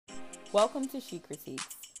Welcome to She Critiques,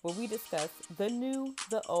 where we discuss the new,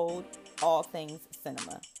 the old, all things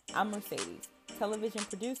cinema. I'm Mercedes, television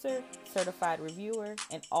producer, certified reviewer,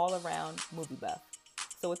 and all-around movie buff.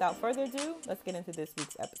 So without further ado, let's get into this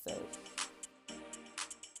week's episode.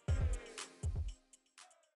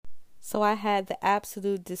 So I had the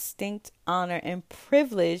absolute distinct honor and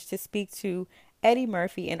privilege to speak to Eddie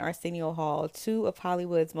Murphy and Arsenio Hall, two of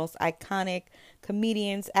Hollywood's most iconic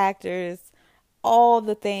comedians, actors, all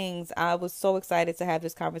the things. I was so excited to have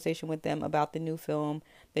this conversation with them about the new film,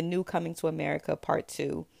 The New Coming to America Part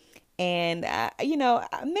 2. And, maybe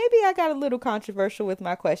I got a little controversial with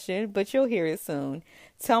my question, but you'll hear it soon.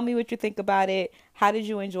 Tell me what you think about it. How did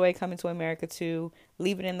you enjoy Coming to America 2?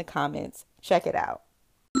 Leave it in the comments. Check it out.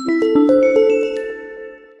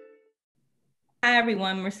 Hi,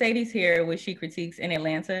 everyone. Mercedes here with She Critiques in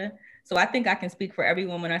Atlanta. So I think I can speak for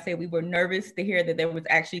everyone when I say we were nervous to hear that there was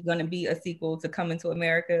actually going to be a sequel to Coming to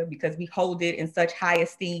America because we hold it in such high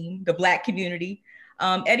esteem, the Black community.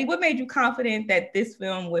 Eddie, what made you confident that this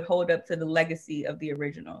film would hold up to the legacy of the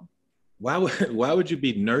original? Why would you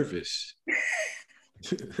be nervous?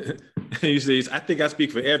 You say, I think I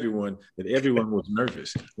speak for everyone, that everyone was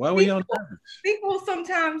nervous. Why were y'all nervous? People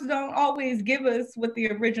sometimes don't always give us what the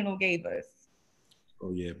original gave us.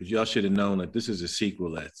 Oh yeah, but y'all should have known that this is a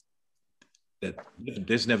sequel that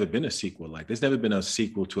there's never been a sequel like. There's never been a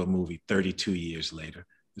sequel to a movie 32 years later.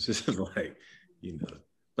 This is like,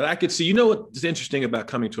 But I could see, what's interesting about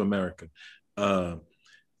Coming to America?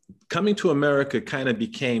 Coming to America kind of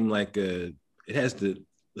became like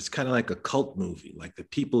it's kind of like a cult movie. Like the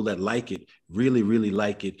people that like it really, really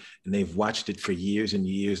like it. And they've watched it for years and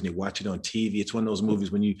years and they watch it on TV. It's one of those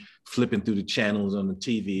movies when you flipping through the channels on the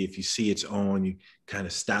TV, if you see it's on, you kind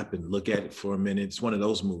of stop and look at it for a minute. It's one of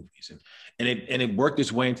those movies. And it worked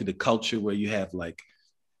its way into the culture where you have like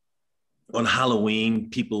on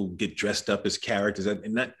Halloween, people get dressed up as characters.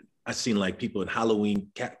 And that I've seen like people in Halloween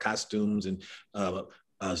costumes and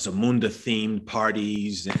Zamunda themed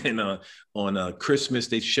parties, and on Christmas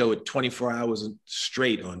they show it 24 hours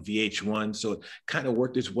straight on VH1. So it kind of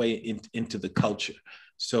worked its way into the culture.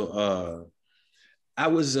 So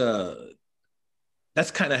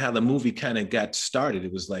that's kind of how the movie kind of got started.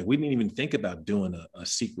 It was like we didn't even think about doing a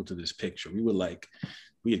sequel to this picture. We were like,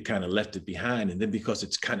 we had kind of left it behind. And then because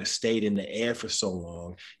it's kind of stayed in the air for so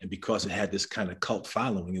long, and because it had this kind of cult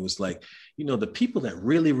following, it was like, the people that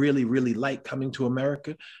really, really, really like Coming to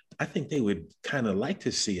America, I think they would kind of like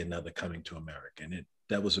to see another Coming to America. And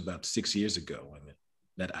that was about 6 years ago when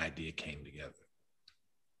that idea came together.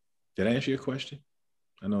 Did I answer your question?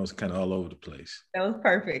 I know it's kind of all over the place. That was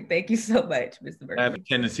perfect. Thank you so much, Mr. Murphy. I have a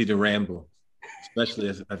tendency to ramble, especially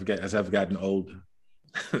as I've gotten older.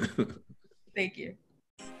 Thank you.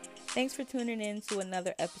 Thanks for tuning in to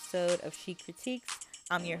another episode of She Critiques.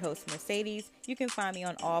 I'm your host, Mercedes. You can find me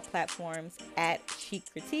on all platforms at She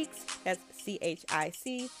Critiques. That's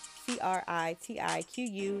CHICCRITIQUES.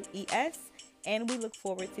 And we look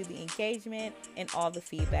forward to the engagement and all the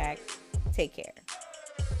feedback. Take care.